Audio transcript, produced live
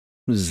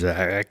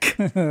Zach.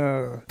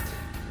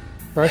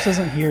 Bryce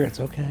isn't here. It's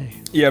okay.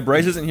 Yeah,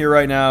 Bryce isn't here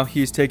right now.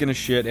 He's taking a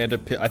shit and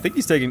I think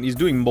he's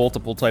doing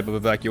multiple type of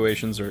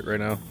evacuations right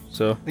now.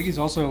 So I think he's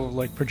also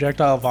like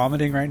projectile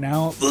vomiting right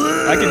now.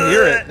 I can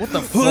hear it. What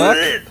the fuck?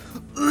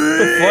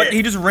 The fuck?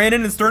 He just ran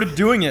in and started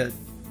doing it.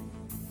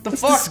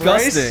 That's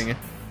disgusting. Bryce?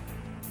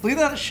 Leave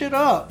that shit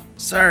up.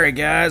 Sorry,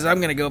 guys.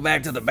 I'm gonna go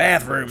back to the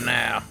bathroom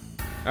now.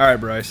 All right,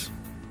 Bryce.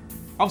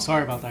 I'm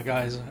sorry about that,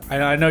 guys.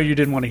 I know you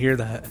didn't want to hear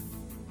that.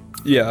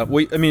 Yeah,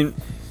 I mean,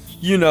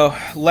 you know,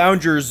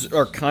 loungers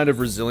are kind of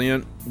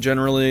resilient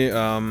generally.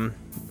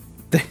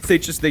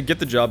 They get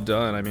the job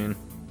done. I mean,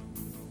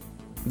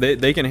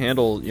 they can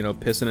handle, you know,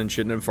 pissing and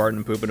shitting and farting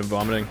and pooping and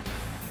vomiting,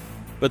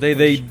 but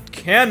they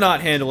cannot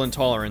handle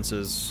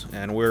intolerances,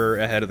 and we're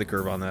ahead of the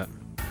curve on that.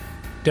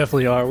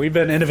 Definitely are. We've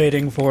been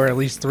innovating for at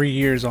least 3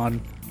 years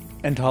on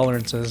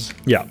intolerances.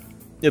 Yeah,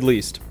 at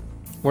least.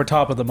 We're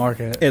top of the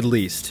market. At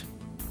least.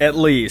 At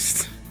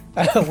least.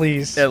 At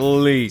least. At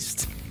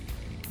least.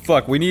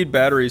 Fuck, we need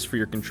batteries for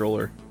your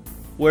controller.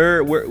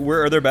 Where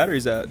are there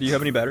batteries at? Do you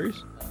have any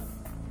batteries?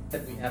 I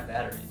think we have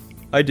batteries.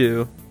 I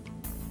do.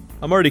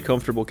 I'm already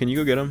comfortable. Can you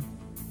go get them?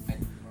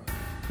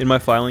 In my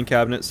filing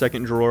cabinet,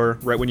 second drawer,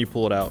 right when you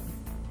pull it out.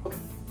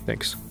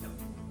 Thanks.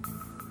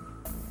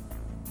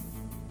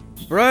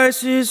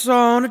 Bryce is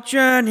on a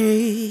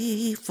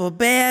journey for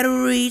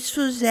batteries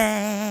for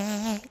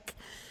Zach.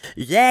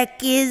 Zach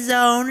is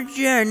on a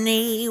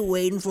journey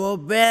waiting for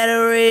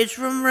batteries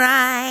from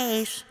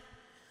Bryce.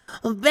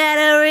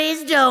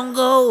 Batteries don't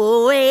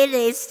go away,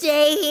 they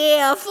stay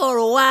here for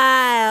a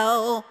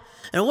while.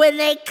 And when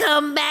they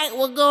come back,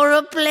 we're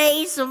gonna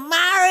play some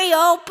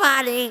Mario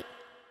Party.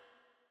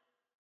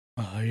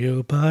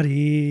 Mario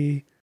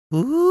Party.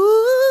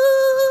 Ooh.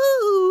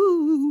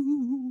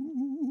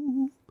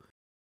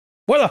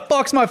 Where the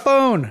fuck's my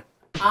phone?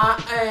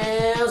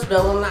 I am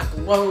smelling like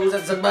a rose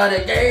that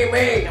somebody gave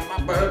me on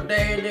my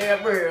birthday, dear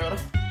world.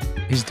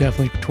 He's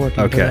definitely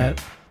twerking to that.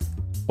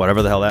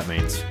 Whatever the hell that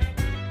means.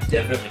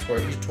 Definitely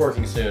twerking. He's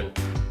twerking soon.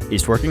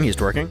 He's twerking, he's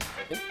twerking.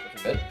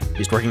 Good.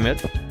 He's twerking mid.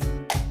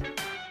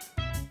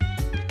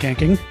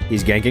 Ganking.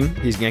 He's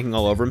ganking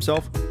all over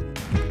himself.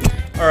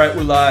 Alright,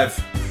 we're live.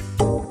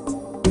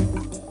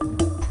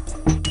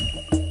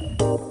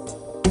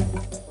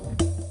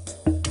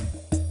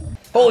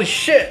 Holy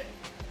shit!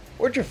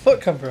 Where'd your foot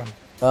come from?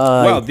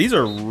 Wow, these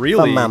are really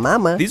from my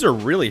mama. These are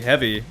really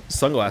heavy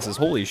sunglasses.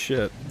 Holy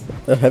shit.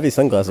 Heavy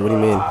sunglasses, what do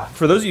you mean?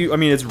 For those of you, I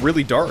mean, it's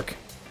really dark.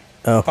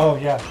 Oh. Oh,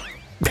 yeah.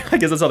 I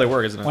guess that's how they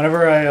work, isn't it?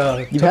 Whenever I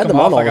You've took had them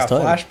them on off, I all got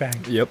this time.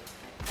 flashbang. Yep.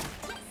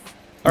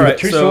 Alright,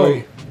 True so...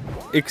 story.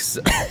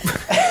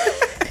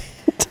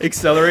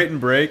 Accelerate and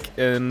brake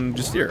and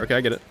just steer. Okay,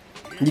 I get it.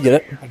 You get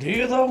it? Do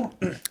you, though?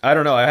 I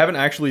don't know. I haven't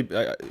actually...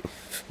 I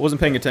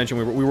wasn't paying attention.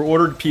 We were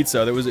ordered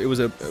pizza. It was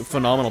a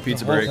phenomenal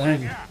pizza The whole break.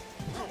 thing.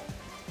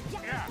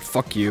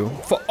 Fuck you.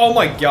 Oh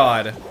my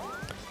god.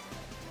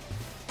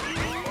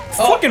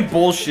 Fucking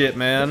bullshit,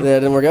 man. Yeah, it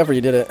didn't work out for you,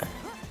 did it?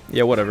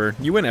 Yeah, whatever.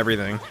 You win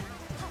everything.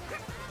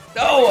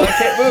 No, I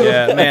can't move.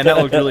 Yeah, man, that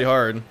looked really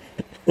hard.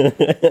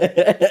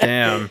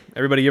 Damn.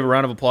 Everybody give a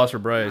round of applause for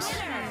Bryce.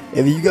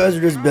 If you guys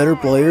are just better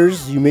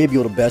players, you may be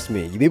able to best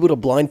me. You may be able to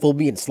blindfold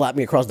me and slap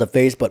me across the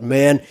face, but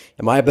man,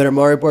 am I a better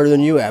Mario player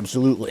than you?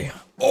 Absolutely.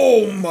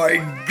 Oh my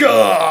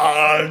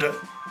god!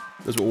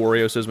 That's what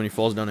Wario says when he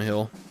falls down a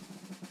hill.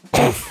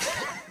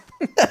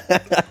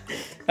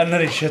 And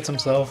then he shits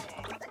himself.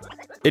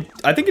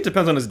 I think it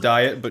depends on his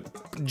diet,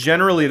 but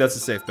generally that's a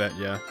safe bet,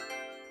 yeah.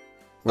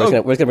 We're just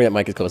gonna bring that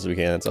mic as close as we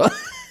can, so.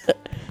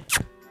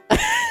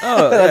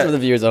 Oh, that's for the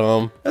viewers at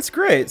home. That's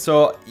great.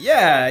 So,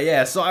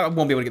 yeah, so I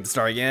won't be able to get the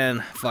star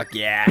again. Fuck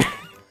yeah.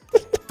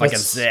 Fucking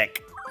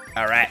sick.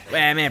 Alright,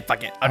 well, man,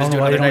 fuck it. I'll just do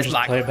another nice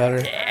block. play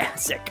better. Yeah,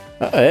 sick.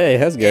 Hey,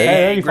 that's good.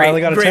 Hey, you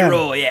finally got a 10.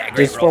 Roll, yeah,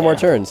 great Just 4 more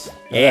turns.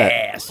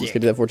 Yeah, Let's sick. get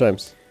to that 4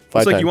 times. 5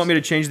 Looks like times. you want me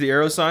to change the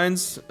arrow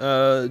signs.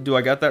 Do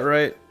I got that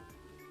right?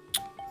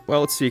 Well,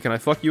 let's see. Can I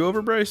fuck you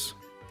over, Bryce?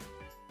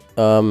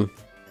 No,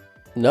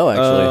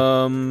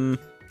 actually.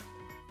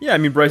 Yeah, I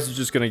mean, Bryce is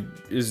just gonna...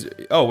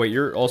 Oh, wait,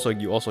 you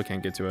also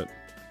can't get to it.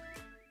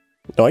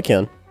 No, I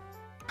can.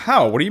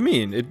 How? What do you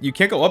mean? You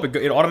can't go up.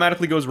 It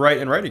automatically goes right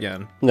and right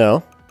again.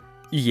 No.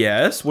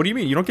 Yes? What do you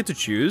mean? You don't get to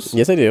choose?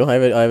 Yes, I do. I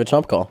have a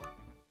chomp call.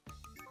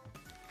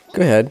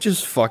 Go ahead.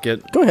 Just fuck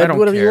it. Go ahead, I don't do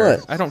whatever care. you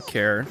want. I don't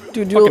care.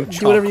 Do fucking whatever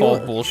chomp you call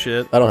want.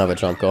 bullshit. I don't have a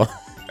chomp call.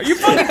 Are you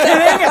fucking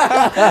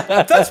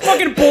kidding? That's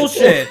fucking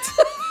bullshit.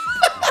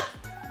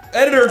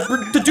 Editor,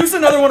 deduce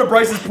another one of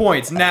Bryce's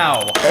points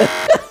now.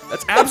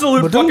 That's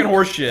absolute fucking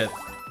horseshit.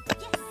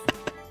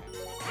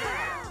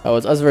 Oh,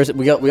 it's us versus.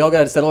 We all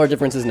got to settle our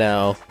differences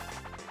now.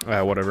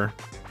 Whatever.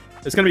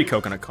 It's gonna be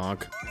coconut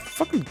conch.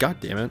 Fucking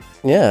goddamn it.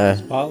 Yeah.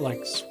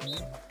 Spotlights.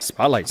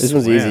 Spotlights. This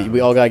one's easy. We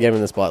all gotta get him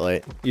in the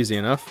spotlight. Easy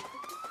enough.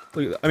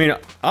 Look, I mean,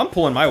 I'm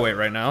pulling my weight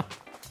right now.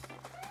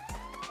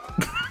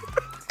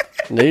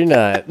 No, you're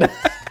not.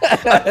 I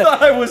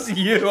thought I was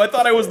you. I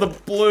thought I was the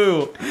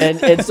blue.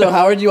 And so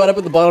how would you end up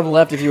at the bottom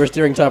left if you were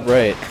steering top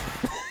right?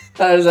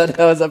 How is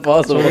that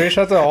possible? So we just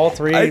have to all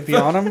three be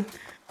on him?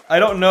 I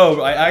don't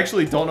know. I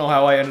actually don't know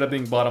how I ended up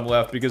being bottom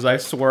left because I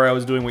swear I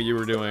was doing what you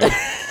were doing.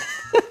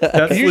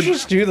 Can you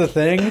just do the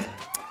thing?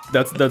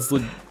 That's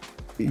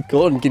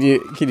Golden, can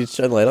you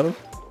shed light on him?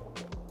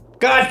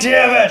 God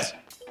damn it!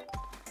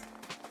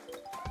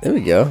 There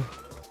we go.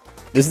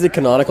 This is the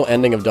canonical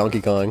ending of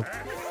Donkey Kong.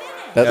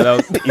 yeah, that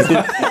was,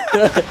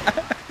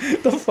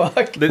 The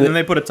fuck? then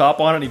they put a top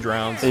on it and he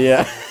drowns.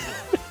 Yeah.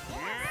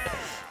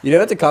 You know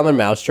that's a common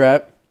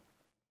mousetrap?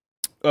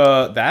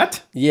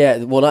 That? Yeah,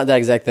 well not that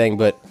exact thing,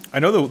 but I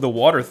know the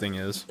water thing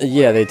is.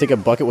 yeah, they take a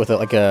bucket with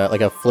like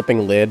a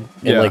flipping lid and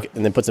Yeah.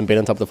 and then put some bait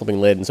on top of the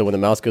flipping lid, and so when the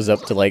mouse goes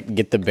up to like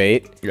get the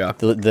bait, Yeah.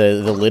 the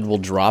lid will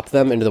drop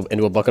them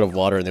into a bucket of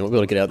water and they won't be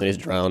able to get out and they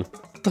just drown.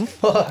 The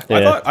fuck?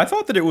 Yeah. I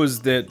thought that it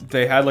was that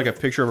they had like a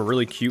picture of a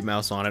really cute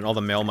mouse on it and all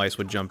the male mice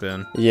would jump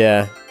in.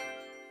 Yeah.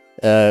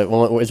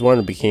 Well, it's wearing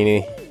a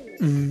bikini.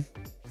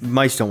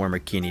 Mice don't wear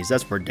bikinis.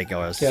 That's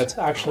ridiculous. Yeah, it's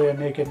actually a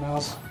naked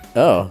mouse.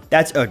 Oh.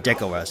 That's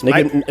ridiculous.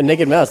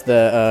 Naked Mouse,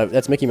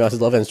 that's Mickey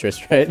Mouse's love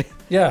interest, right?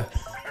 Yeah.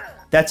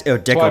 That's That's why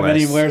ridiculous.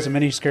 Minnie wears a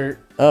mini skirt.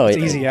 Oh, It's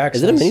easy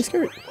access. Is it a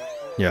miniskirt?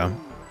 Yeah,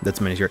 that's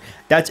miniskirt.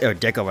 That's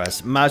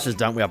ridiculous. Mouses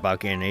don't wear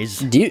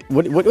bikinis. Do you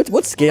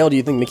what scale do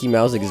you think Mickey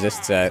Mouse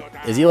exists at?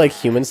 Is he like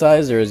human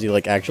size or is he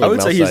like actually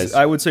mouse size?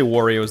 I would say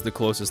Wario is the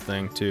closest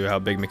thing to how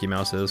big Mickey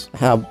Mouse is.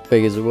 How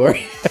big is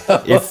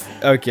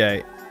Wario?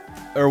 Okay,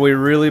 are we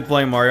really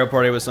playing Mario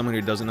Party with someone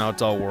who doesn't know how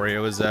tall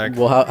Wario is, Zach?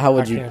 Well, how I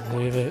would you? can't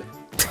believe it.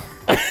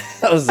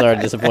 I'm sorry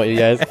to disappoint you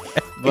guys,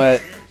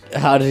 but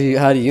how do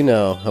you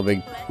know how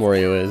big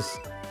Wario is?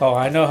 Oh,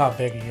 I know how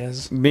big he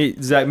is. Me,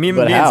 Zach, me and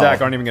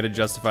Zach aren't even going to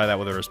justify that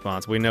with a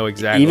response. We know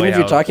exactly. Even if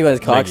you're talking about his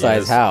cock big he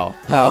size, is. how,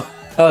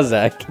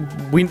 Zach?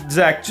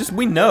 Zach,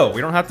 we know. We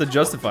don't have to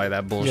justify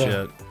that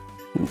bullshit.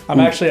 I'm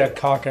actually a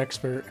cock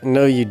expert.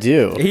 No, you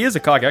do. He is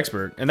a cock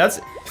expert, and that's.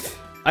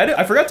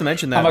 I forgot to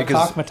mention that I'm a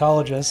because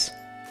cockmatologist.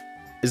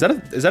 is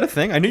that a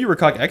thing? I knew you were a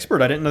cock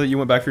expert. I didn't know that you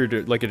went back for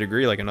your like a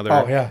degree, like another.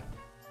 Oh, yeah.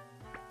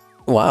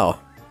 Wow.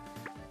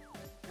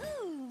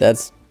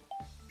 That's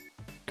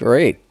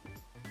great.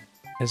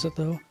 Is it,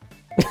 though?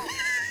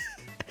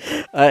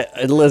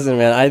 Listen,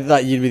 man. I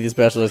thought you'd be the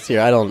specialist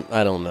here. I don't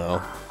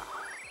know.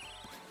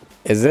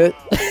 Is it?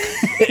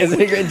 Is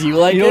it great? Do you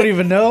like it? You don't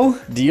even know?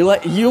 Do you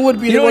like? You would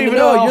be You the don't one to even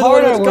know know. how You're the one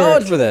hard who I went to college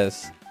worked. for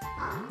this.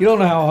 You don't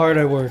know how hard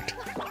I worked.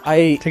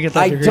 I To get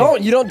that degree.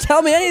 don't. You don't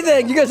tell me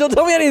anything. You guys don't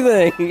tell me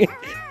anything.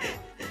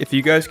 If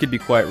you guys could be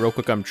quiet real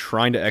quick, I'm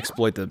trying to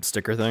exploit the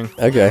sticker thing.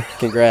 Okay.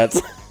 Congrats.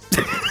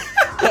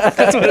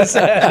 That's what it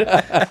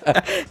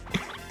said.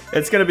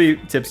 It's gonna be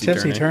tipsy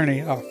Tipsy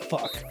turny. turny. Oh,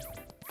 fuck.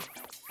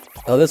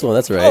 Oh, this one.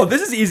 That's right. Oh,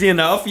 this is easy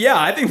enough. Yeah,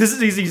 I think this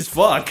is easy as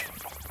fuck.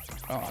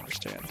 I don't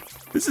understand.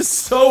 This is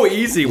so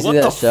easy. see What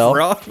that the shell?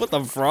 fuck? What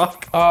the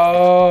fuck?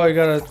 Oh, I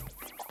gotta...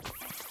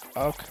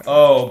 Okay.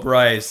 Oh,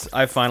 Bryce,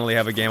 I finally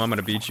have a game I'm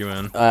gonna beat you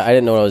in. I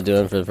didn't know what I was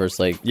doing for the first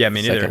like Yeah,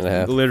 me second and a neither.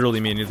 half. Literally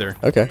me neither.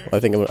 Okay. I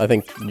think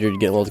you're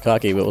getting a little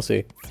cocky, but we'll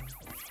see.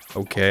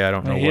 Okay, I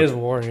don't know He what. is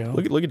Wario.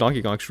 Look at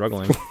Donkey Kong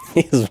struggling.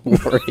 He's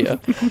Wario.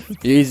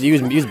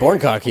 he was born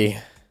cocky.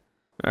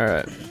 All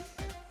right.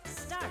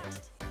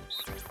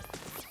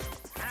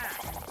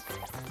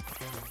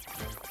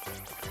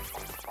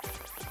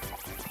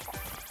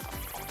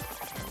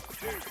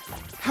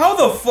 How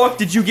the fuck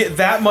did you get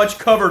that much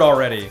covered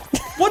already?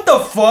 What the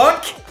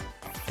fuck?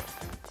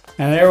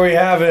 And there we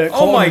have it.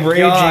 Oh my Colton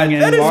god, raging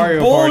that in is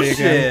Mario Party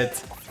again.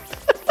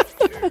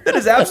 bullshit. That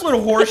is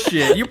absolute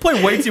horseshit. You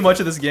play way too much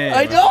of this game.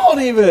 I don't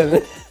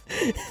even.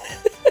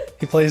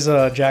 He plays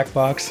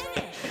Jackbox.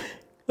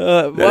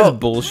 Well, is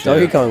bullshit.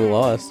 Donkey Kong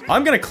lost.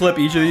 I'm gonna clip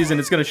each of these and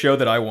it's gonna show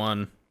that I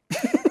won.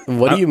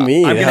 What do you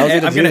mean? I'm How's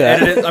it gonna, do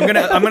that? edit it.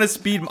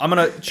 I'm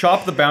gonna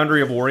chop the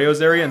boundary of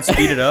Wario's area and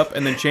speed it up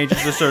and then change it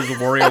to so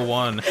Wario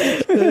 1.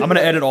 I'm gonna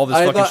edit all this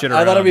fucking shit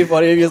around. I thought it'd be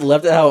funny if you just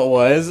left it how it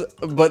was,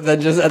 but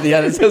then just at the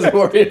end it says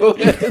Wario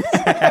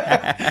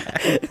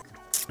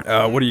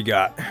wins. What do you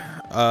got?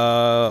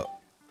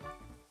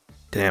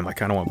 Damn, I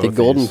kind of want The both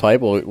golden these. pipe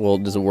will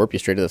just warp you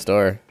straight to the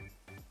star.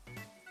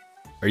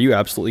 Are you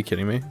absolutely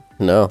kidding me?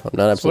 No, I'm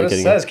not That's what absolutely it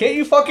kidding says. Can't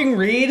you fucking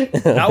read?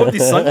 Not with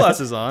these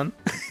sunglasses on.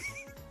 you.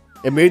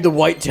 It made the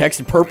white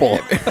text purple.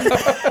 You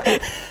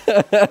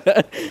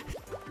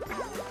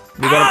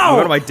got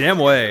out of my damn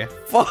way.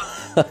 Fuck.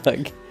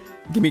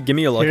 Give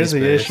me a lucky Here's the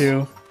space.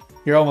 issue.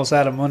 You're almost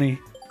out of money.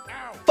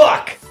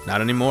 Fuck! Not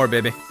anymore,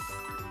 baby.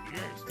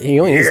 He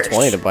only needs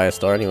 20 to buy a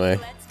star anyway.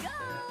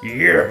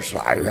 Yes,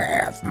 I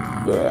have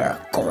more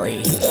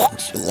coins.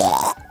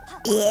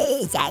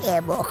 Yes, I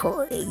have more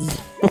coins.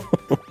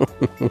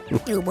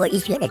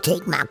 Nobody's gonna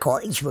take my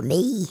coins from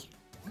me.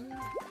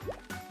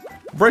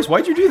 Bryce,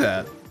 why'd you do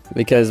that?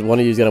 Because one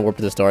of you's gonna warp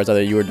to the stars,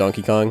 either you or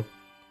Donkey Kong.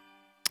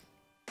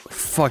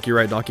 Fuck, you're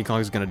right. Donkey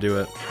Kong's gonna do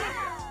it.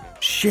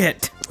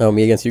 Shit. Oh,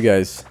 me against you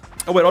guys.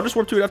 Oh wait, I'll just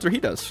warp to it after he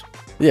does.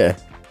 Yeah.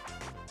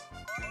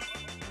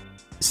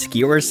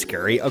 Skewer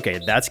scurry. Okay,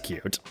 that's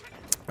cute.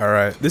 All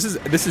right, this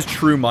is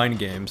true mind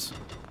games.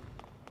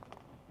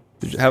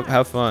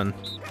 Have fun.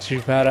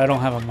 Too bad I don't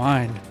have a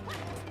mind.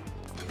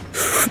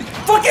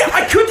 Fuck it!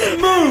 I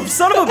couldn't move,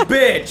 son of a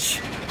bitch.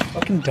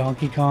 Fucking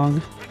Donkey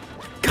Kong.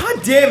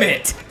 God damn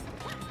it!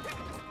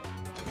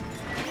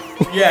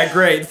 Yeah,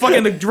 great.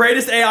 Fucking the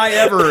greatest AI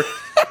ever.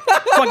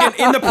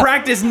 Fucking in the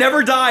practice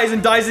never dies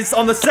and dies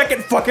on the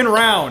second fucking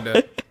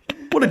round.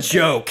 What a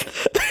joke.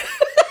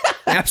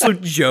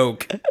 Absolute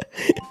joke.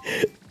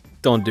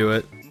 Don't do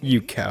it,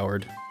 you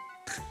coward.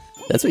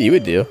 That's what you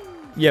would do.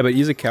 Yeah, but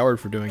he's a coward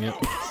for doing it.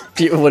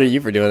 What are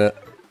you for doing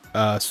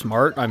it?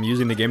 Smart. I'm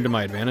using the game to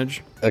my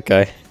advantage.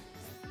 Okay.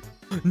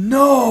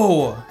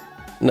 No!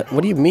 No,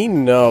 what do you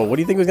mean, no? What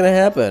do you think was gonna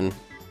happen?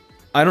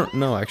 I don't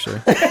know,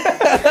 actually.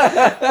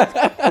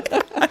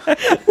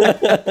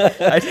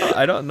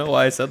 I don't know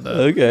why I said that.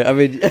 Okay, I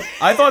mean...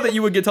 I thought that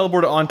you would get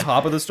teleported on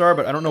top of the star,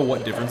 but I don't know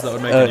what difference that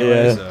would make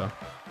anyway, yeah. so...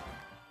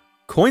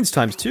 Coins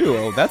times 2.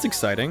 Oh, that's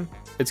exciting.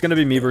 It's gonna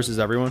be me versus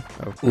everyone.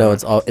 Oh, No,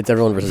 it's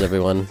everyone versus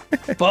everyone.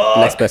 Fuck!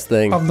 Next best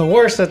thing. I'm the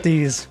worst at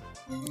these.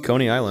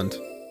 Coney Island.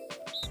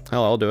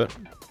 Hell, I'll do it.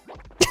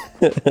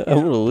 I'm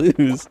gonna lose.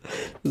 This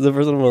is the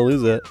first one I'm gonna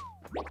lose at.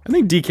 I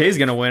think DK's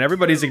gonna win.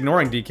 Everybody's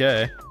ignoring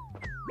DK.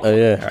 Oh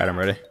yeah. Alright, I'm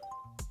ready.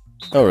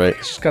 Alright.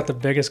 He's just got the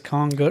biggest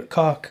Kong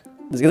cock.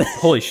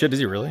 Holy shit, is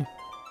he really?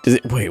 Does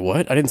it? Wait,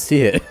 what? I didn't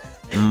see it.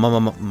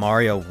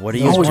 Mario, what are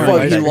you Oh, doing fuck,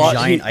 with he that lost-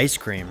 giant he- ice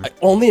cream?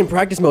 Only in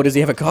practice mode does he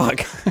have a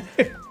cock.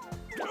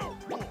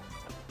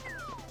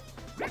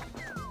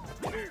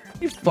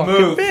 You fucking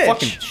Move, bitch.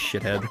 fucking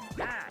shithead.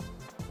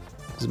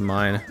 This is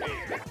mine.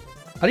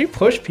 How do you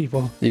push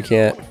people? You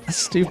can't. That's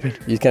stupid.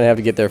 You just kind of have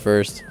to get there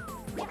first.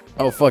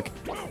 Oh fuck.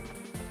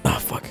 Oh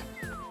fuck.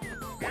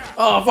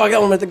 Oh fuck! That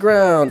one hit the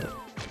ground.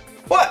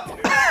 What?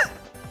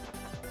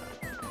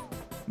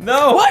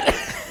 No! What?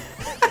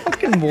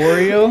 Fucking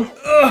Wario.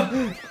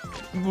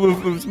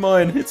 It's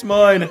mine. It's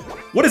mine.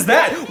 What is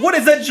that? What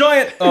is that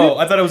giant? Oh,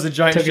 I thought it was a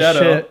giant Took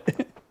shadow.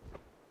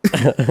 a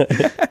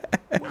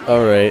shit.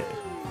 All right.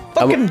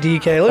 Fucking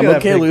DK. Look I'm at that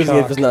okay big losing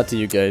cock. if it's not to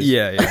you guys.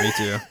 Yeah, me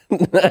too.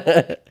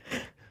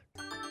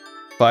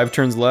 5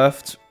 turns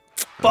left.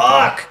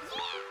 Fuck!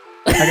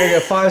 I gotta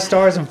get 5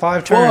 stars in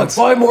 5 Fuck! turns.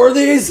 5 more of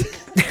these.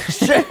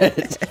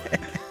 Shit.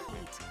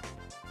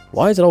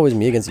 Why is it always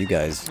me against you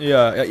guys?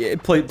 Yeah,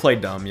 it play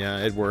dumb. Yeah,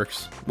 it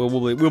works. We'll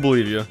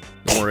believe you.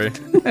 Don't worry.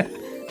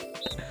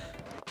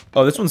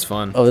 Oh, this one's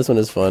fun. Oh, this one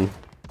is fun.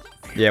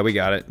 Yeah, we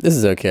got it. This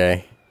is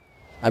okay.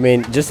 I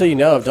mean, just so you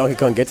know, if Donkey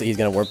Kong gets it, he's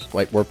gonna warp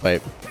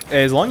pipe.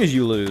 As long as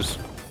you lose.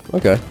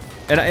 Okay.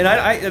 And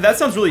I that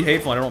sounds really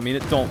hateful. I don't mean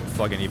it. Don't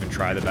fucking even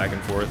try the back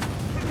and forth.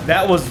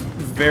 That was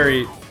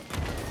very.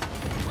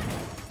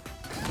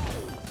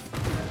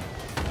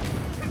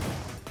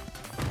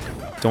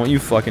 Don't you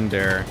fucking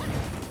dare.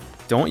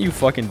 Don't you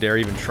fucking dare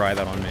even try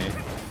that on me.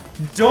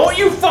 Don't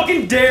you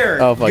fucking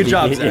dare! Oh fuck! Good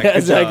job, Zach. Yeah,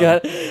 Good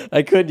job.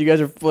 I couldn't. You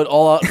guys are foot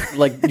all out.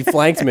 Like you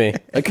flanked me.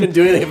 I couldn't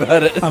do anything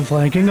about it. I'm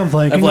flanking. I'm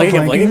flanking. I'm The flanking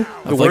worst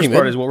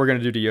part mid. is what we're gonna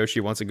do to Yoshi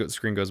once the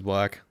screen goes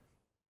black.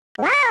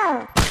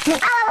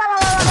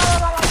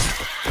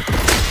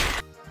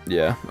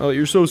 Yeah. Oh,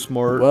 you're so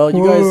smart. Well,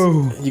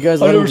 Whoa. you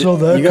guys I let never saw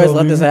that you guys let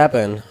coming. this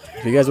happen.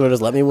 If you guys would have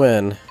just let me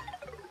win.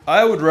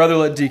 I would rather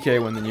let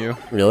DK win than you.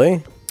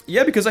 Really?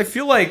 Yeah, because I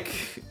feel like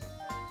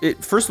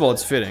it. First of all,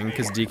 it's fitting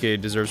because DK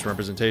deserves some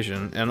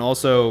representation, and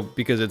also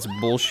because it's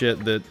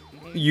bullshit that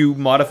you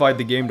modified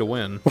the game to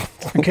win.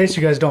 In case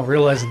you guys don't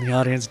realize in the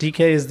audience, DK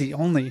is the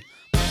only.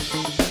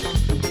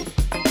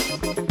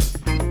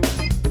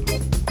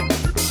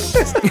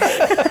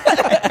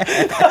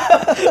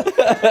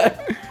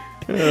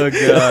 Oh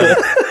god.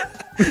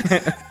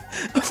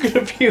 I'm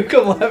gonna puke.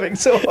 I'm laughing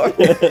so hard.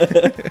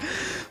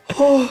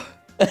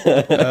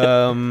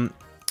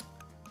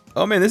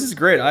 Oh man, this is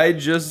great. I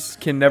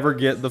just can never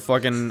get the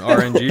fucking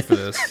RNG for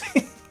this.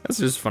 That's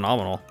just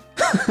phenomenal.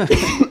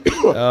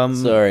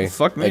 Sorry.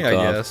 Fuck me, I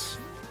coughed. guess.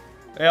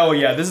 Oh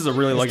yeah, this is a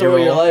really lucky Story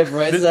roll. of your life,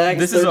 right, Zach?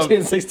 This is a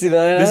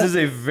 1369. this is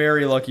a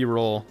very lucky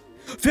roll.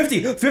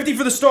 50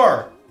 for the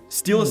star.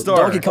 Steal a star.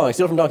 Donkey Kong.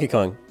 Steal from Donkey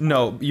Kong.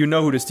 No, you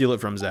know who to steal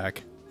it from,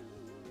 Zach.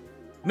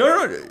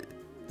 No,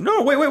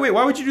 wait.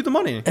 Why would you do the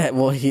money?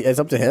 Well, it's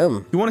up to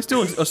him. You want to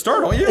steal a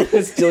star, don't you?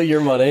 Steal your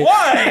money.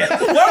 Why?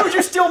 Why would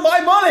you steal my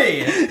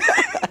money?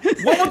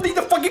 What would be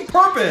the fucking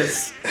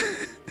purpose?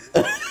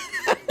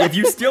 If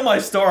you steal my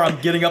star, I'm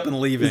getting up and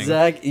leaving.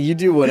 Zach, you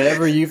do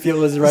whatever you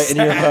feel is right in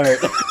your heart.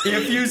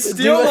 If you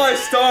steal my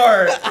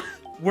star,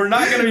 we're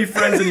not gonna be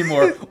friends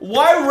anymore.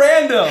 Why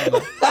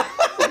random?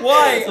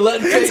 Why?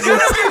 It's gonna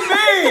be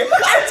me!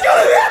 It's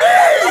gonna be me!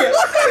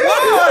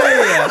 Why?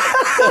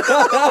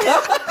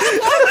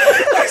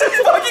 That's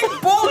fucking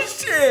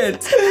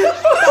bullshit!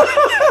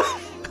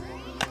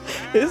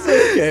 It's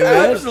okay,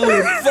 man.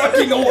 Absolute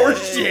fucking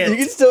horseshit! You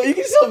can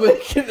still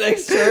make it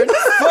next turn.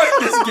 Fuck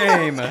this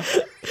game!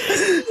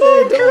 Hey,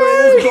 don't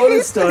worry, there's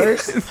bonus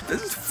stars.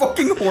 This is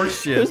fucking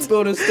horseshit. There's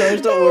bonus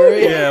stars, don't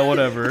worry. Yeah,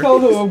 whatever. Oh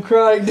no, I'm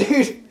crying,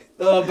 dude.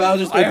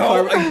 Bowser's I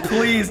like hope,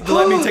 please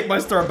let me take my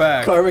star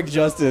back. karmic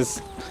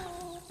justice.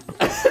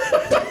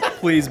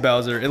 Please,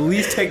 Bowser, at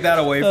least take that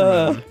away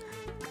from him.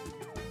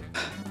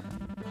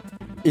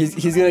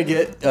 He's gonna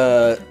get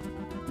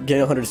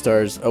 100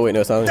 stars. Oh wait, no,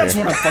 it's not on That's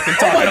here. what I'm fucking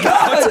talking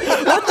about.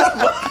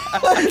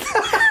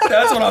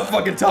 That's what I'm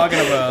fucking talking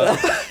about.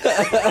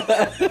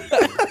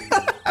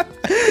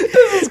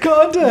 This is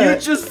content. You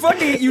just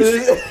fucking you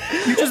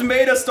just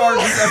made a star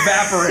just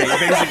evaporate,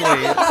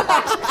 basically.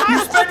 You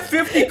spent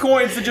 50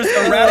 coins to just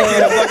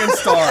eradicate a fucking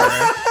star.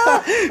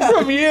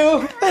 From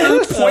you.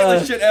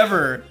 Pointless shit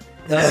ever.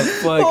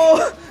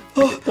 Oh,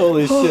 fuck.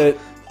 Holy shit.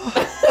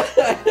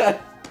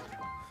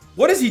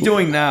 What is he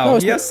doing now? No,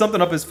 He has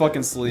something up his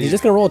fucking sleeve. He's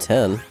just gonna roll a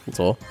 10. That's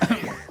all.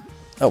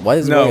 Oh, why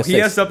is he No, rolling a he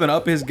 6? has something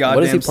up his goddamn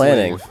What is he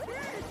planning? sleeve.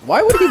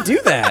 Why would he do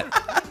that?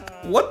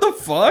 What the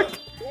fuck?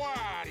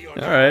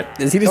 Alright.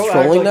 Is he just Don't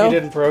act trolling like now? you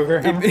didn't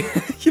program.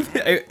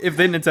 If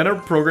they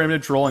Nintendo programmed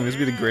it trolling, this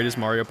would be the greatest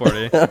Mario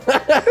Party.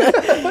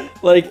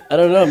 Like, I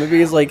don't know. Maybe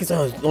he's like, it's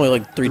only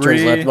like 3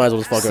 turns left. Might as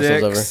well just fuck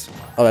ourselves 6, over.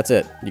 Oh, that's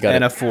it. You got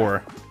and it. a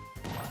 4.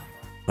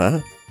 Huh?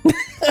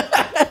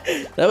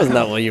 That was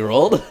not what you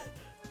rolled.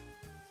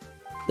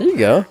 There you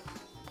go.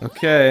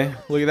 Okay,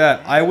 look at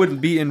that. I would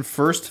be in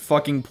first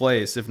fucking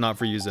place if not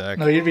for you, Zach.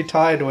 No, you'd be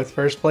tied with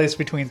first place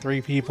between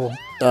 3 people.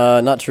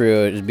 Not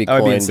true. It'd be I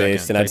would be in coin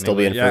based, second, and I'd still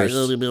be in technically.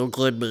 first. It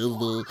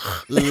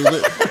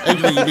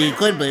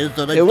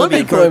It would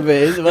be coin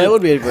based, but I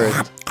would be in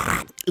first.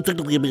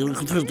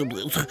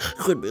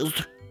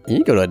 You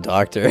can go to a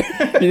doctor.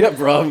 You got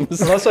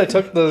problems. Unless I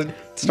took the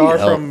star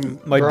Yeah. from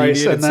My Bryce,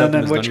 deviated and then septum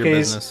in has which done your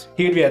case business.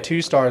 he would be at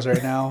 2 stars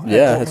right now. and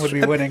Yeah, Colton that's would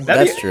be winning.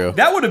 That's true.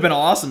 That would have been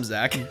awesome,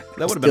 Zach. That would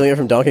have Stealing been it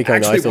from Donkey Kong,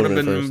 no, I actually still would would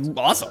have have been first.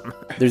 been awesome.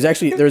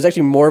 There was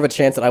actually more of a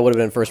chance that I would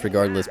have been first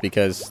regardless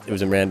because it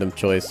was a random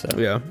choice. So.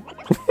 Yeah.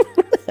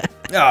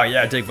 Oh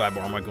yeah, take 5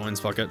 more of my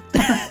coins. Fuck it.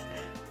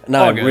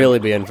 No, All I'd good. really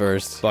be in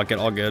first. Fuck it.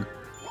 All good.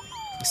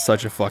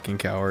 Such a fucking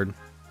coward.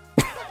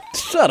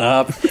 Shut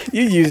up.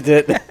 You used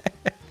it.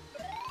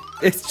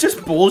 It's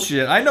just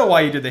bullshit. I know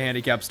why you did the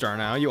handicap star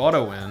now. You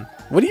auto win.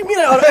 What do you mean?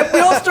 We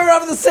all started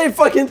off with the same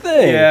fucking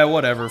thing. Yeah,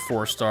 whatever.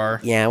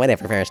 4-star. Yeah,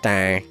 whatever, first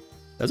star.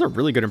 That's a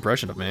really good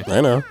impression of me. I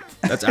know.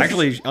 That's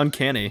actually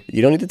uncanny.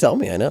 You don't need to tell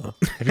me. I know.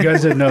 If you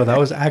guys didn't know, that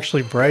was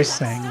actually Bryce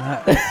saying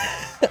that.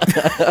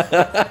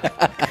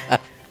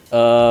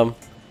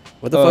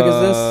 What the fuck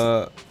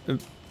is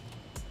this?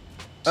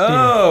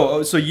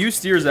 Oh, so you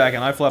steer, Zach,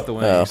 and I flap the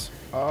wings.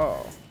 Oh.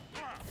 All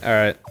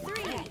right.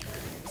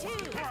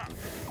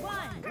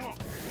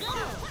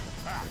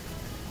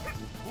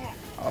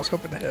 I was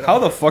hoping to hit him. How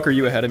the fuck are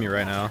you ahead of me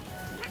right now?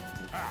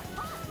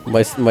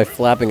 My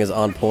flapping is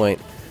on point.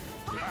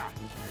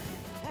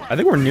 I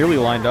think we're nearly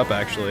lined up,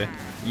 actually.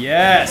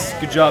 Yes!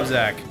 Good job,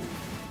 Zach.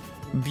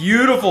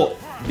 Beautiful.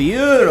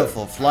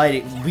 Beautiful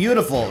flight.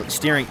 Beautiful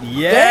steering.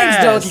 Yes!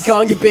 Thanks, Donkey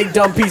Kong, you big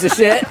dumb piece of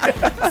shit.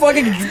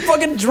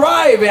 fucking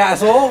drive,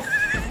 asshole.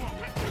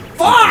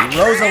 Fuck!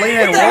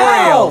 Rosalina and What the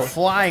hell? Wario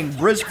flying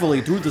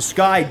briskly through the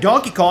sky.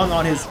 Donkey Kong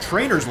on his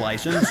trainer's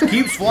license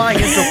keeps flying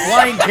into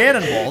flying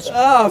cannonballs.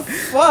 Oh,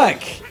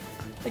 fuck.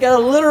 I got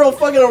a literal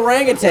fucking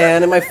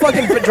orangutan in my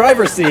fucking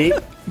driver's seat.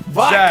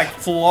 Fuck. Zach,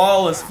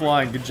 flawless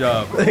flying. Good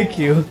job. Thank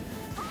you.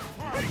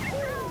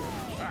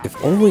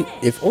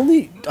 If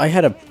only I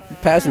had a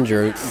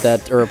passenger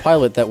or a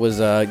pilot that was,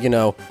 you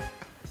know.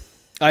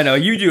 I know,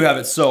 you do have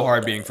it so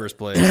hard being first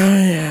place.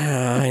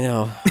 Yeah, I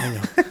know.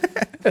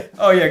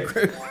 Oh yeah,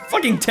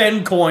 fucking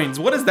 10 coins.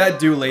 What does that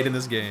do late in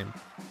this game?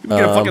 You can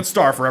get a fucking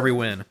star for every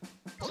win.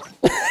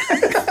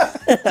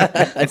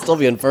 I'd still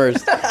be in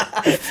first.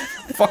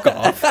 Fuck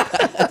off.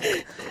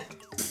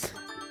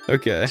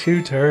 Okay.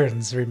 2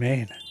 turns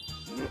remain.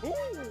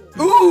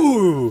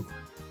 Ooh!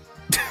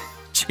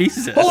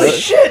 Jesus. Holy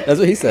shit! That's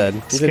what he said.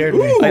 He Scared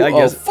said, me. "Ooh, I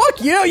guess- oh,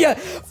 fuck you, you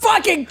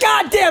fucking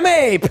goddamn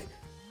ape!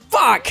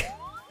 Fuck!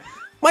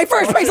 My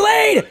first place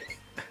lead!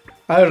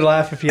 I would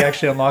laugh if he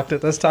actually unlocked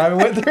it this time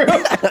and went through.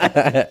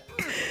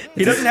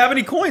 He doesn't have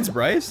any coins,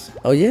 Bryce.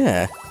 Oh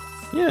yeah,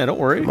 Yeah, don't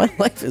worry. my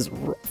life is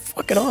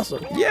fucking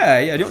awesome. Yeah,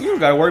 you don't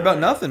gotta worry about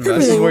nothing,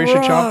 This buddy. is where you should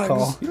Rocks. chop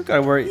call. You don't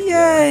gotta worry.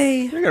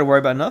 Yay! You don't gotta worry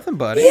about nothing,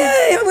 buddy.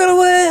 Yay! I'm gonna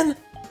win!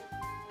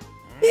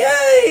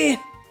 Yay!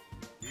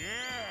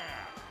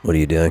 What are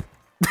you doing?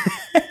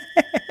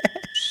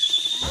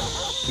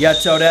 Yeah,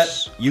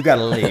 Toadette, you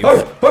gotta leave.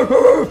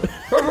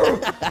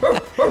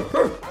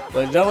 Ladies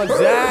and gentlemen,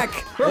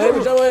 Zach! Ladies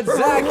and gentlemen,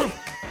 Zach!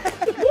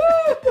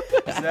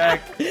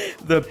 Zach,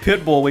 the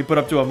pit bull we put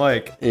up to a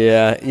mic.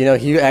 Yeah, you know,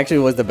 he actually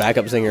was the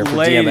backup singer for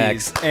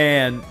Ladies DMX.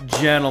 and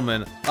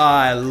gentlemen,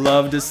 I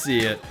love to see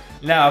it.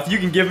 Now, if you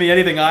can give me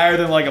anything higher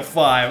than like a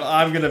 5,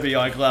 I'm gonna be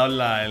on cloud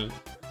 9.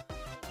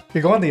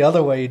 You're going the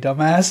other way, you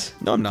dumbass.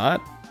 No, I'm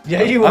not.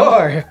 Yeah, you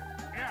are.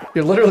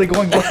 You're literally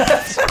going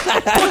left.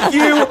 Fuck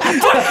you!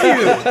 Fuck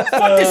you!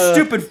 Fuck this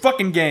stupid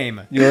fucking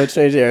game. You want to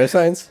change the air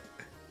signs?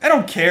 I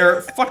don't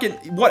care. Fucking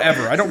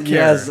whatever. I don't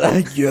care.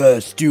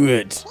 Yes, do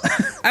it.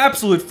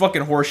 Absolute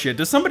fucking horseshit.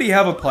 Does somebody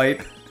have a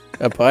pipe?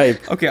 A pipe.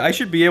 Okay, I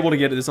should be able to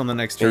get this on the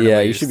next turn. Yeah,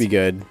 at you least. should be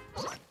good.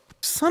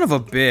 Son of a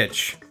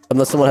bitch.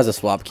 Unless someone has a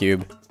swap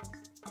cube.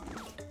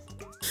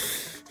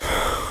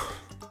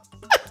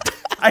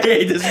 I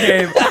hate this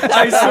game.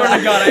 I swear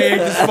to God, I hate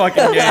this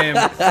fucking game.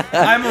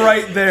 I'm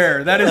right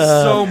there. That is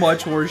so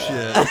much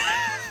horseshit.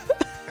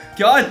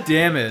 God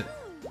damn it.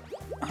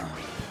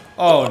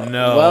 Oh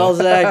no. Well,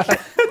 Zach,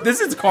 This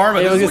is karma.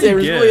 I This was is gonna say,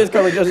 what it you really get. is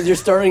karma. You're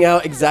starting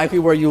out exactly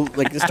where you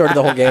like started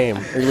the whole game.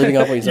 Or you're leaving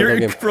off when you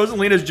started the whole game.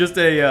 Rosalina's just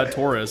a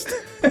tourist.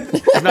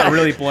 She's not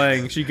really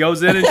playing. She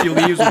goes in and she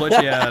leaves with what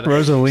she had.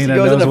 Rosalina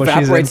Goes knows and what she's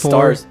in evaporates for.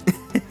 stars.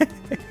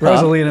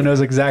 Rosalina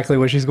knows exactly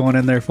what she's going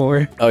in there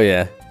for. Oh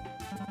yeah,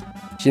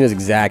 she knows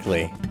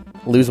exactly.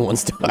 Lose 1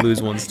 star. Lose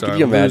 1 star. Could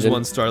you Lose imagine?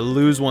 1 star.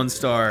 Lose 1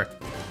 star.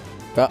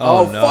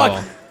 Oh, no.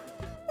 fuck!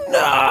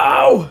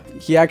 No!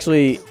 He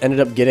actually ended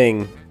up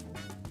getting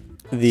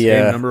the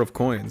Same number of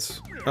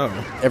coins. Oh.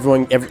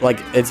 like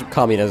it's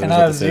communism. And is I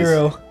what have this is.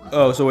 0.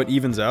 Oh, so it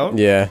evens out?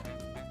 Yeah.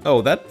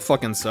 Oh, that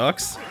fucking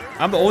sucks.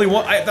 I'm the only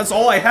one. That's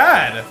all I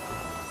had.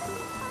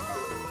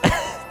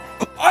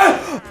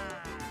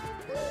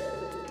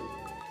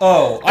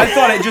 Oh, I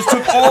thought it just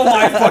took all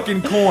my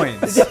fucking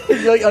coins.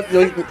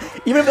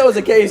 Even if that was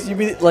the case, you'd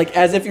be like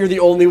as if you're the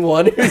only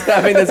one who's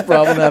having this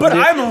problem happen. But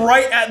I'm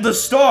right at the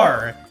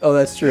star. Oh,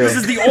 that's true. This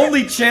is the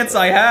only chance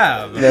I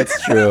have.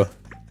 That's true.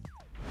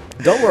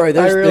 Don't worry.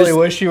 I really there's,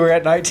 wish you were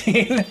at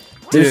 19. Dude.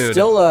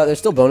 there's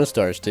still bonus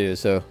stars too,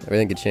 so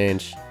everything could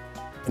change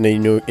in a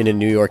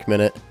New York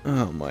minute.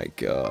 Oh my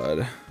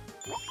god.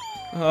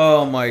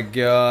 Oh my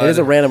god. It is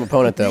a random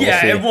opponent though.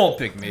 Yeah, we'll it won't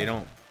pick me.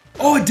 Don't.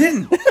 Oh, it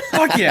didn't.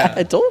 Fuck yeah.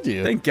 I told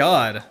you. Thank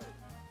God.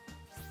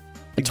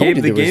 The told you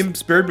game, the there was- game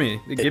spared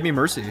me. It gave me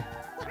mercy.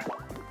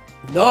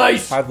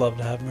 Nice. I'd love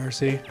to have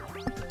mercy.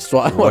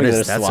 Swap. What is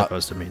gonna that swap.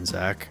 supposed to mean,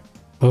 Zach?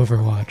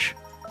 Overwatch.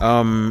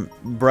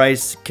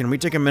 Bryce, can we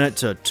take a minute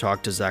to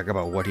talk to Zach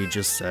about what he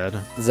just said?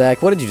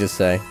 Zach, what did you just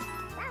say?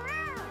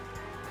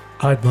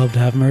 I'd love to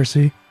have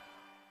mercy.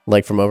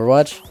 Like from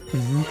Overwatch?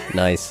 Mm-hmm.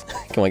 Nice.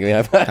 Come on, give me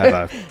a high five. High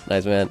five.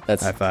 Nice, man.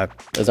 That's High five.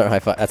 Those aren't high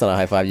five. That's not a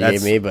high five you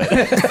That's- gave me, but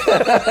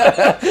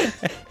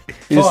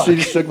you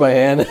just shook my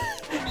hand.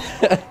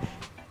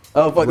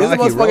 Oh fuck! This is the Rocky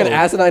most fucking road.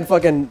 asinine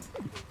fucking.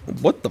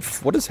 What the?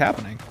 What is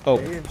happening? Oh,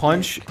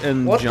 punch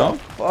and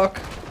jump.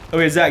 fuck?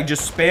 Okay, Zach,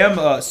 just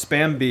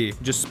spam B.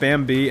 Just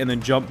spam B and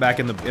then jump back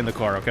in the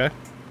car. Okay.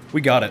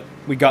 We got it.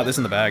 We got this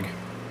in the bag.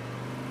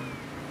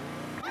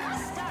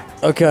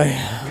 Okay.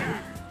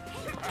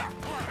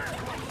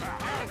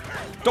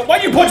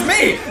 Why'd you punch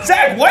me,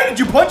 Zach? Why did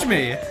you punch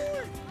me?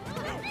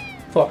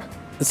 Fuck.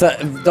 So,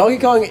 Donkey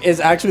Kong is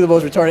actually the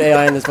most retarded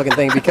AI in this fucking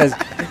thing because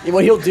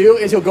what he'll do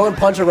is he'll go and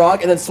punch a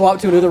rock and then swap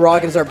to another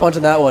rock and start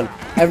punching that one.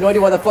 I have no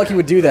idea why the fuck he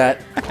would do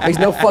that. Makes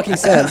no fucking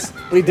sense,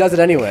 but he does it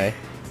anyway.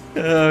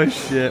 Oh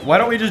shit! Why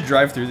don't we just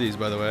drive through these?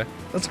 By the way.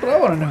 That's what I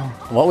want to know.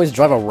 Why don't we just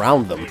drive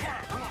around them?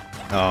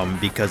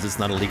 Because it's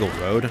not a legal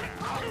road.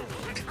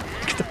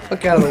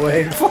 Fuck out of the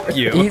way. Fuck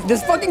you.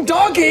 This fucking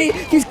donkey,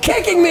 he's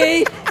kicking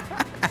me!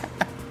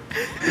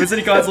 If it's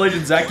any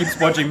consolation, Zach keeps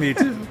punching me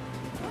too.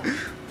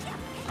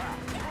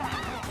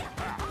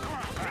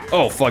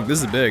 Oh fuck,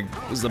 this is big.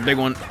 This is a big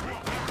one.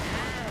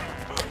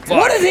 Fuck.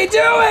 What is he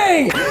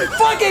doing?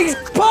 Fucking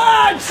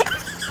punch!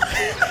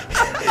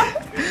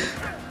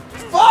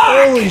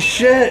 Fuck! Holy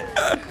shit.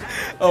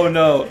 Oh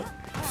no.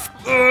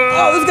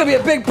 Oh, this is gonna be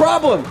a big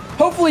problem.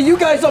 Hopefully you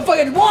guys don't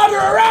fucking wander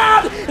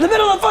around in the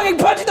middle of fucking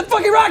punching the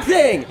fucking rock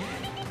thing.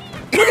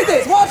 Look at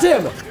this, watch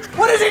him.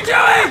 What is he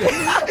doing?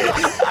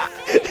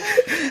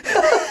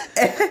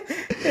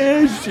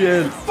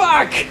 Shit.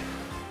 Fuck!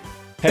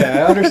 Hey,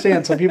 I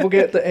understand. Some people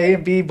get the A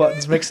and B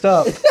buttons mixed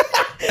up.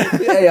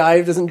 The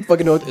AI doesn't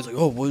fucking know. It's like,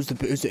 oh, where's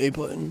the A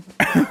button?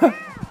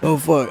 Oh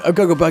fuck! I've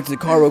gotta go back to the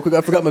car real quick. I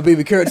forgot my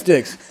baby carrot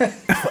sticks.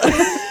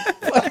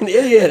 Fucking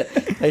idiot!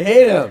 I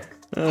hate him.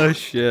 Oh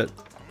shit.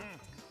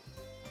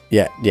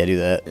 Yeah, do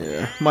that.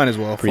 Yeah, might as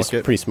well. Fuck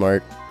it. Pretty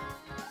smart.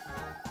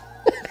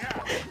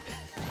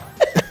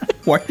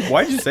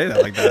 Why'd you say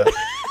that like that?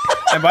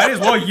 I might as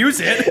well use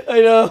it.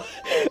 I know.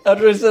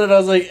 After I said it, I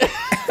was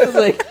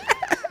like,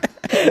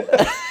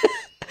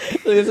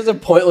 this is a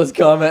pointless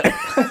comment.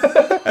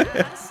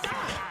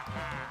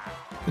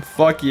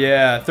 Fuck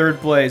yeah, third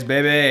place,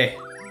 baby.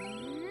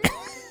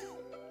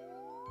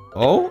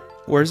 Oh,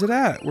 where's it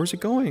at? Where's it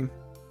going?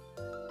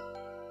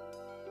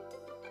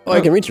 Oh,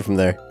 I can reach it from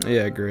there.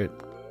 Yeah, great.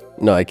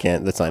 No, I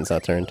can't. The sign's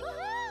not turned.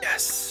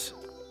 Yes.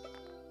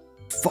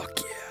 Fuck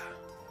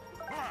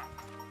yeah.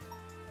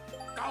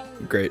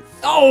 Great.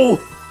 Oh!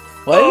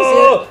 Why did he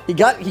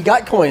say it? He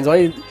got coins.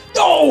 Why?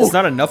 No! It's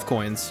not enough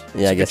coins.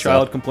 Yeah, I It's like guess a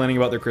child so. complaining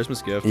about their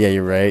Christmas gift. Yeah,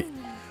 you're right.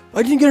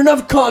 I didn't get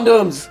enough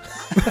condoms.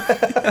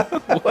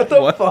 What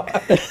the fuck?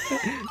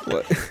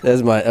 What?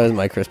 That was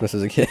my Christmas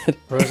as a kid.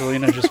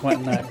 Rosalina just went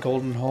in that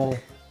golden hole.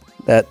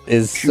 That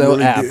is so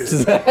really apt, did.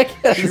 Zach.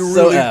 That is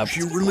so apt.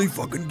 She really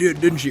fucking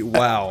did, didn't she?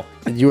 Wow.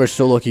 You are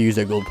so lucky you used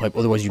that gold pipe.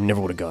 Otherwise, you never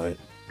would have got it.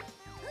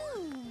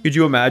 Could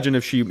you imagine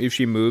if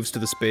she moves to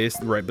the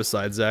space right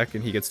beside Zach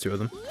and he gets 2 of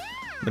them?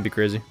 That'd be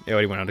crazy. Yeah,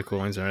 he went out of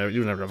coins. You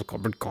don't ever have a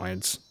couple of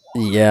coins.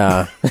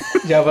 Yeah.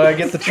 Yeah, but I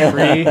get the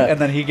tree, and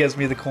then he gives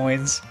me the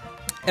coins.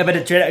 Yeah, but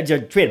the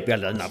trade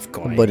got enough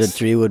coins. But a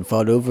tree would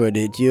fall over,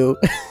 did you?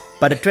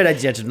 But the trader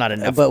just not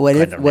enough. But what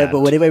if?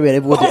 What if I read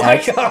everyone to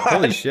ask?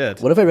 Holy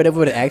shit. What if I read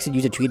everyone to ask and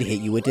use a tree to hit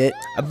you with it?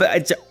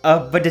 But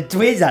the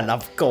trees are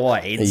enough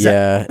coins.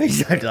 Yeah.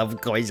 There's not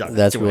enough coins on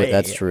That's the tree.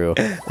 that's true.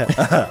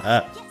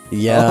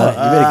 Yeah,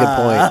 you made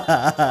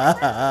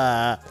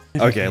a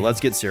good Okay, let's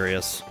get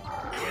serious.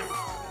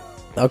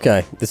 point.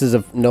 Okay, this is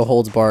a no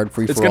holds barred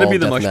free for all. It's gonna be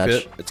the mush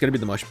deathmatch. pit. It's gonna be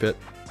the mush pit.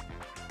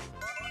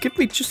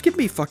 Just give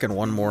me fucking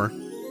one more.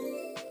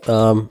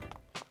 What?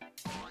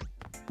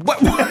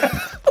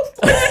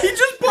 He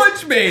just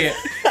punched me!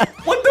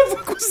 What the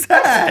fuck was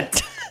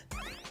that?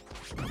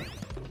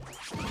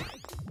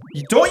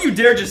 Don't you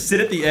dare just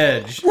sit at the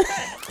edge.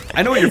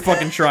 I know what you're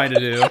fucking trying to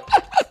do.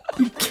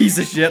 You piece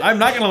of shit. I'm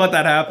not gonna let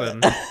that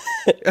happen.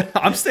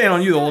 I'm staying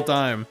on you the whole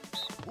time.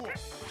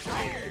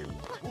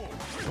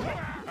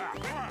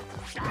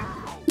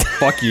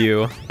 Fuck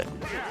you.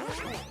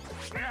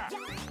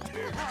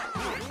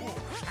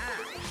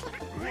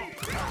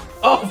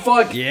 Oh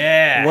fuck!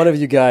 Yeah. One of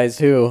you guys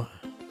who?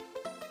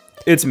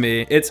 It's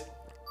me. It's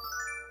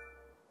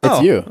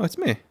you. Oh, it's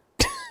me.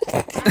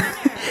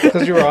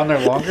 Because you were on there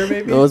longer,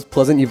 maybe? The most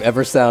pleasant you've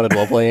ever sounded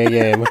while playing a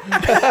game.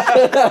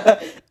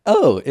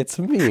 Oh, it's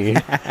me.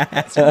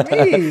 It's me, I'll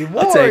take it.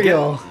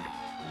 Wario.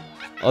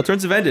 All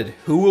turns have ended.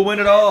 Who will win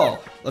it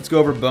all? Let's go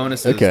over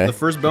bonuses. Okay. The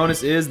first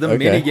bonus is the Okay.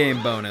 mini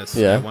game bonus.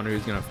 Yeah. I wonder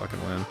who's gonna fucking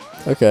win.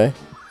 Okay.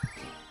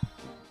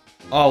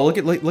 Oh, look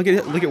at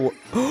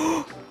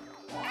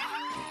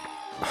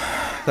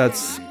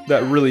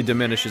that really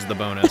diminishes the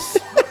bonus.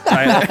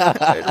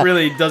 It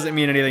really doesn't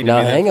mean anything to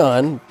Now me. hang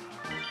on.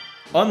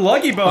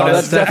 Unlucky Oh, bonus.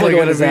 that's definitely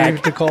going to gonna be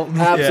Zach. to Colton.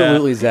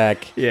 Absolutely,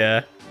 Zach.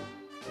 Yeah.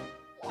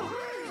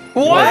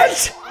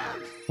 What?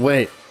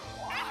 Wait.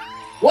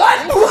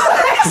 What? What?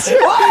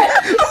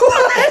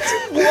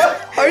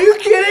 Are you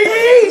kidding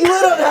me? You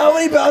lit on how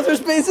many Bowser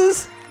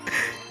spaces?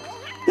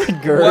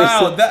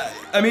 Wow,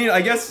 I mean,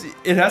 I guess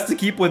it has to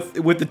keep with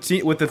the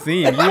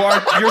theme.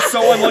 You're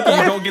so unlucky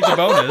you don't get the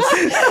bonus.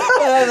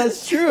 Yeah,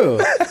 that's true.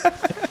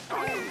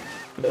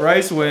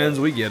 Bryce wins,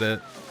 we get it.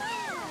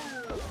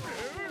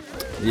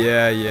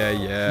 Yeah.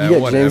 You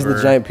got whatever. James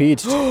the Giant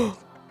Peach.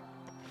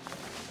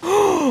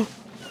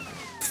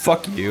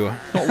 Fuck you.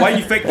 Why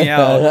you fake me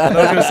out? I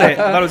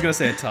thought I was gonna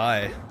say a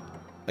tie.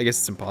 I guess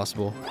it's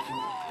impossible.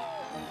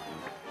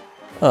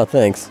 Oh,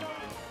 thanks.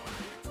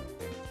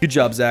 Good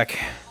job, Zach.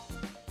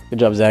 Good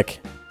job, Zach.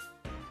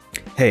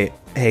 Hey,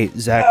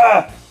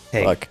 Zach.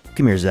 Hey, Fuck.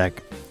 come here,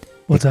 Zach.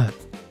 What's that?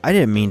 I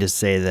didn't mean to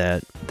say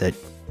that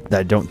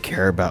I don't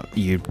care about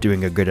you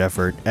doing a good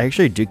effort. I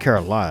actually do care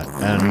a lot,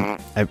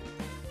 and I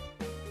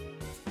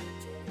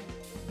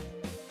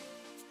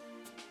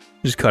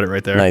Just cut it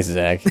right there. Nice,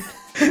 Zach.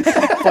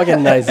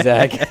 Fucking nice,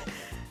 Zach.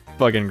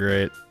 Fucking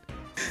great.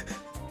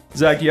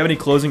 Zach, do you have any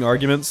closing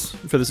arguments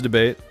for this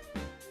debate?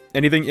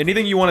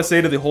 Anything you want to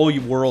say to the whole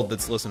world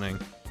that's listening?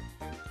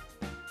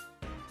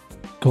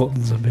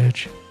 Colton's a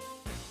bitch.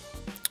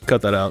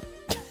 Cut that out.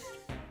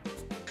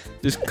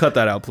 Just cut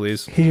that out,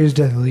 please. He used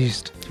at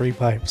least 3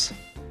 pipes.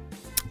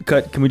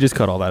 Can we just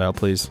cut all that out,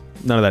 please?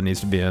 None of that needs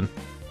to be in.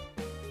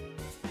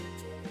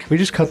 Can we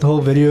just cut the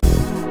whole video